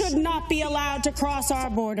traffickers should not be allowed to cross our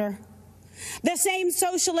border. The same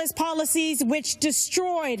socialist policies which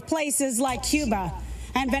destroyed places like Cuba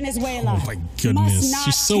and Venezuela. Oh my goodness,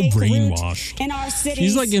 she's so brainwashed. In our cities,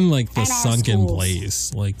 she's like in like the sunken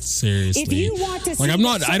place. Like, seriously. If you want to like, I'm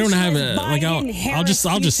not. I don't have a like. I'll just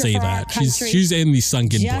say that she's in the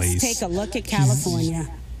sunken place. Just take a look at California.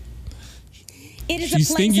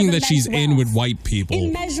 She's thinking that she's in with white people.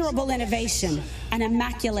 Immeasurable innovation, an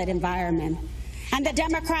immaculate environment. And the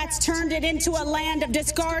Democrats turned it into a land of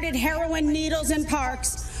discarded heroin needles in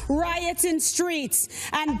parks, riots in streets,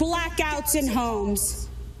 and blackouts in homes.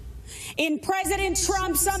 In President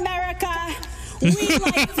Trump's America, we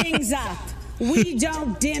light things up. We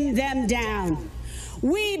don't dim them down.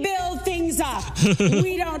 We build things up.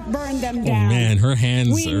 We don't burn them down. Oh man, her hand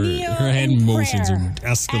motions are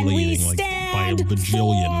escalating like by a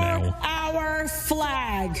bajillion now. Our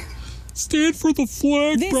flag. Stand for the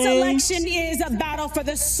flag, This election is a battle for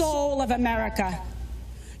the soul of America.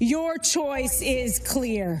 Your choice is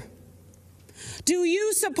clear. Do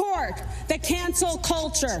you support the cancel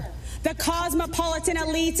culture, the cosmopolitan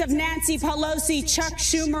elites of Nancy Pelosi, Chuck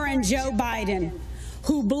Schumer, and Joe Biden,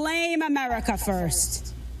 who blame America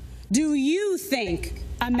first? Do you think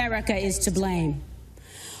America is to blame?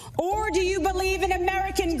 Or do you believe in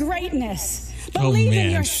American greatness? Believe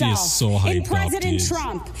in yourself, she is so hyped in President up,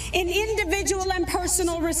 Trump, in individual and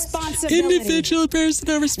personal responsibility. Individual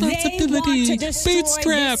personal responsibility.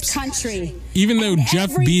 Bootstraps. Country. Even though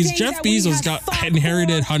Jeff Bezos got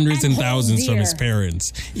inherited hundreds and thousands from his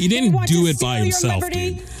parents, he didn't do it by himself,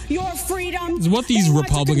 dude. Your freedom. It's what these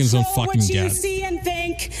Republicans don't fucking get. You see and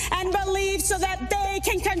think and believe so that they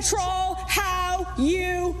can control how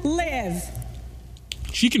you live.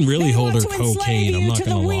 She can really hold her cocaine, I'm not going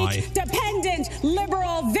to lie. Dependent,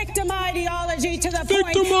 liberal, victim ideology to the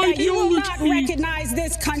point that you will not recognize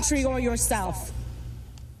this country or yourself.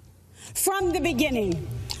 From the beginning,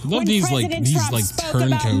 I love these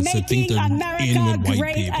turncoats that think they're in with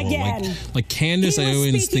white people. Like Candace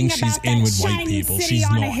Owens thinks she's in with white people. She's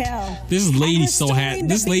not. This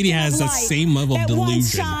lady has the same level of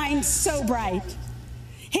delusion. Shines so bright.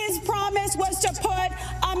 His promise was to put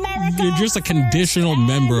America. You're just a conditional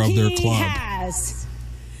member of their club.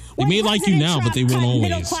 They may like you now, but they won't always.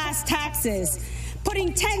 Middle-class taxes,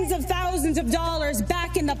 putting tens of thousands of dollars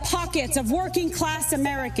back in the pockets of working-class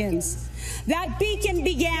Americans. That beacon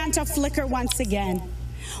began to flicker once again.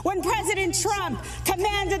 When President Trump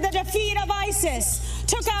commanded the defeat of ISIS,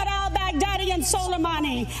 took out al-Baghdadi and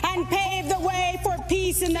Soleimani, and paved the way for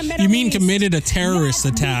peace in the Middle East. You mean committed a terrorist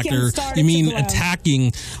attack, or you mean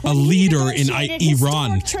attacking a leader in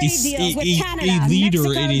Iran, a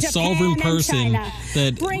leader and a sovereign person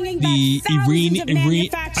that the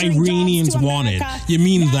Iranians wanted. You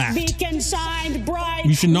mean that.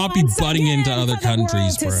 You should not be butting into other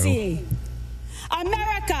countries, bro.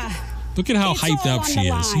 America. Look at how hyped up she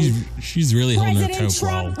is. She's really holding her coat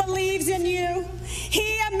well. Trump believes in you.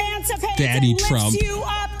 He emancipates Daddy and Trump. lifts you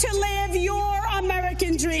up to live your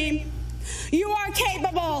American dream. You are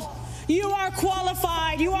capable. You are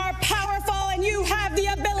qualified. You are powerful, and you have the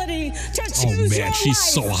ability to choose your she's life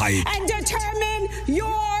so hyped. and determine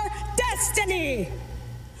your destiny.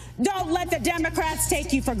 Don't let the Democrats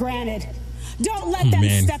take you for granted. Don't let them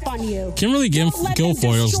step on you. Kimberly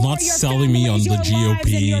Guilfoyle's not selling me on the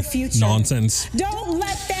GOP nonsense. Don't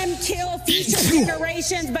let them kill future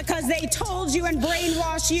generations because they told you and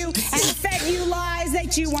brainwashed you and fed you lies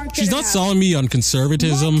that you weren't. She's not selling me on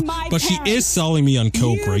conservatism, but she is selling me on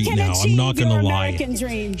coke right now. I'm not gonna lie.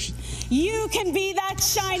 You can be that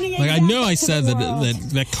shining. Like, I know I said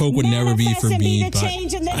that coke would never be for me, but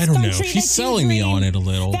I don't know. She's selling me on it a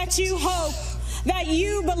little. That you hope, that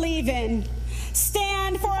you believe in.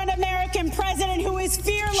 Stand for an American president who is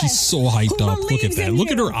fearless. She's so hyped up. Look at that. Look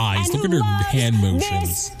at her eyes. Look at her hand motions.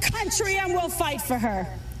 This country, and will fight for her.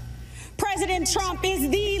 President Trump is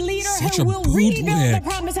the leader Such who a will rebuild the bootleg.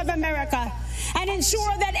 promise of America and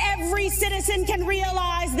ensure that every citizen can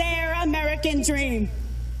realize their American dream.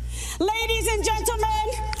 Ladies and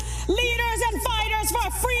gentlemen, leaders and fighters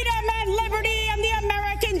for freedom and liberty and the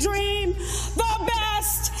American dream, the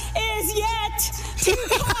best is yet to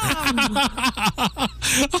come.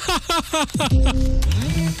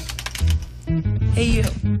 Hey, you.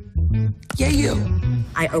 Yeah, you.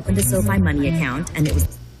 I opened a SoFi Money account, and it was...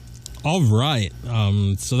 All right.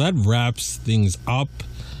 So that wraps things up.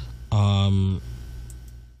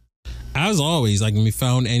 As always, I can be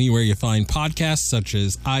found anywhere you find podcasts such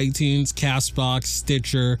as iTunes, Castbox,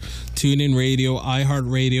 Stitcher, TuneIn Radio,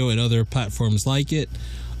 iHeartRadio, and other platforms like it.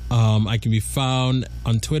 I can be found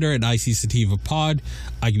on Twitter at ICSativaPod.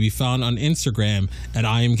 I can be found on Instagram at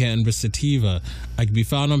IamCannabisSativa. I can be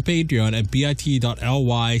found on Patreon at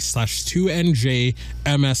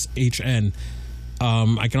bit.ly/2NJMSHN.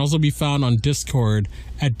 I can also be found on Discord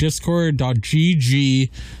at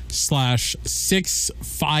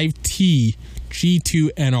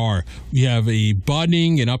discord.gg/65TG2NR. We have a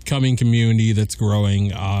budding and upcoming community that's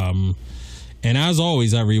growing. And as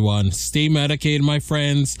always, everyone, stay medicated, my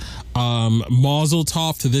friends. Mazel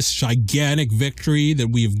tov to this gigantic victory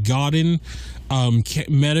that we've gotten.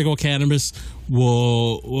 Medical cannabis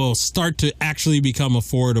will start to actually become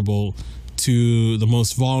affordable to the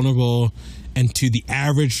most vulnerable and to the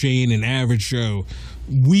average Jane and average Joe.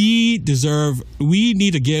 We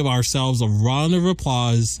need to give ourselves a round of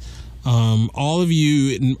applause. All of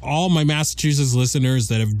you and all my Massachusetts listeners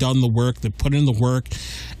that have done the work, that put in the work,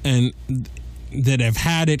 and that have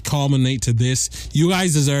had it culminate to this. You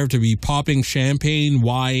guys deserve to be popping champagne,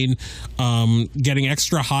 wine, getting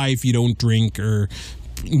extra high if you don't drink, or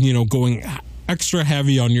going extra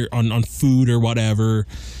heavy on food or whatever.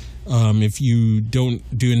 If you don't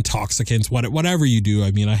do intoxicants, whatever you do.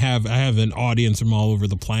 I mean, I have an audience from all over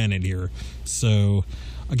the planet here. So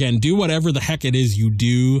again, do whatever the heck it is you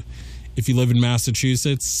do. If you live in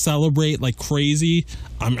Massachusetts, celebrate like crazy.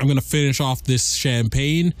 I'm going to finish off this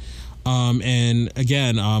champagne. And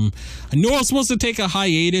again, I know I was supposed to take a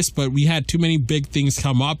hiatus, but we had too many big things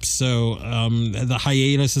come up. So, the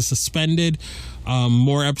hiatus is suspended.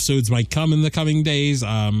 More episodes might come in the coming days.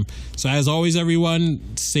 So as always, everyone,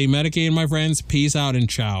 stay medicated, my friends. Peace out and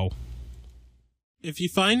ciao. If you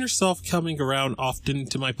find yourself coming around often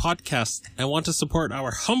to my podcast and want to support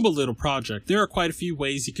our humble little project, there are quite a few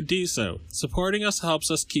ways you could do so. Supporting us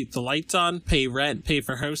helps us keep the lights on, pay rent, pay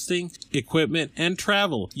for hosting, equipment, and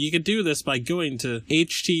travel. You can do this by going to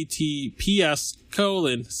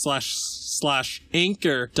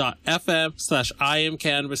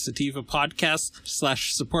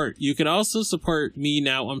https://anchor.fm/IamCannabisSativa/podcast/support. You can also support me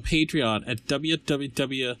now on Patreon at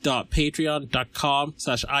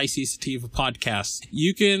www.patreon.com/ICSativapodcast.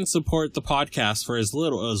 You can support the podcast for as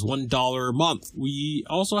little as $1 a month. We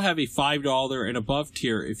also have a $5 and above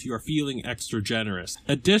tier if you are feeling extra generous.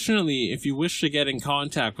 Additionally, if you wish to get in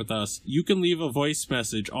contact with us, you can leave a voice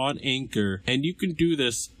message on Anchor, and you can do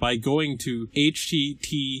this by going to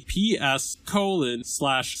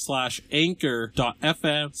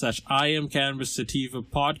https://anchor.fm/IamCannabisSativa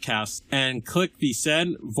podcast and click the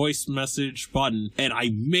send voice message button, and I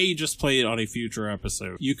may just play it on a future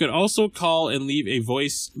episode. You can also call and leave a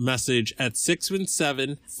voice message at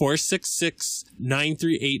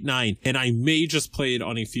 617-466-9389, and I may just play it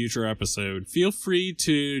on a future episode. Feel free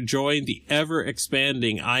to join the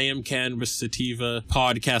ever-expanding I Am Cannabis Sativa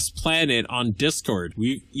podcast planet on Discord.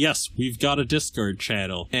 We've got a Discord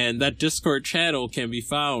channel, and that Discord channel can be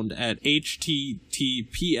found at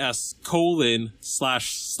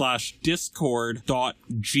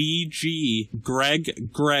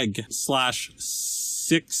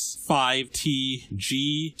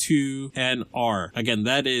Again,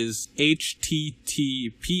 that is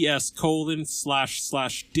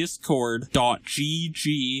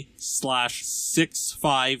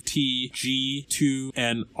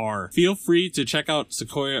https://discord.gg/65TG2NR. Feel free to check out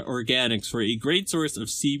Sequoia Organics for a great source of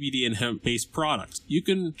CBD and hemp-based products. You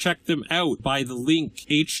can check them out by the link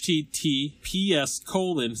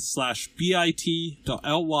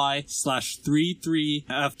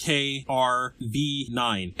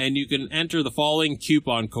https://bit.ly/33FKRV9, and you can enter the following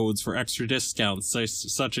coupon codes for extra discounts,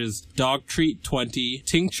 such as Dog Treat 20,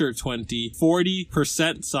 Tincture 20,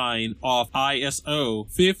 40% off ISO,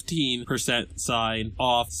 15%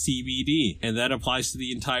 off CBD, and that applies to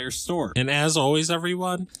the entire store. And as always,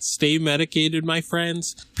 everyone, stay medicated, my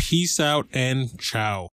friends. Peace out and ciao.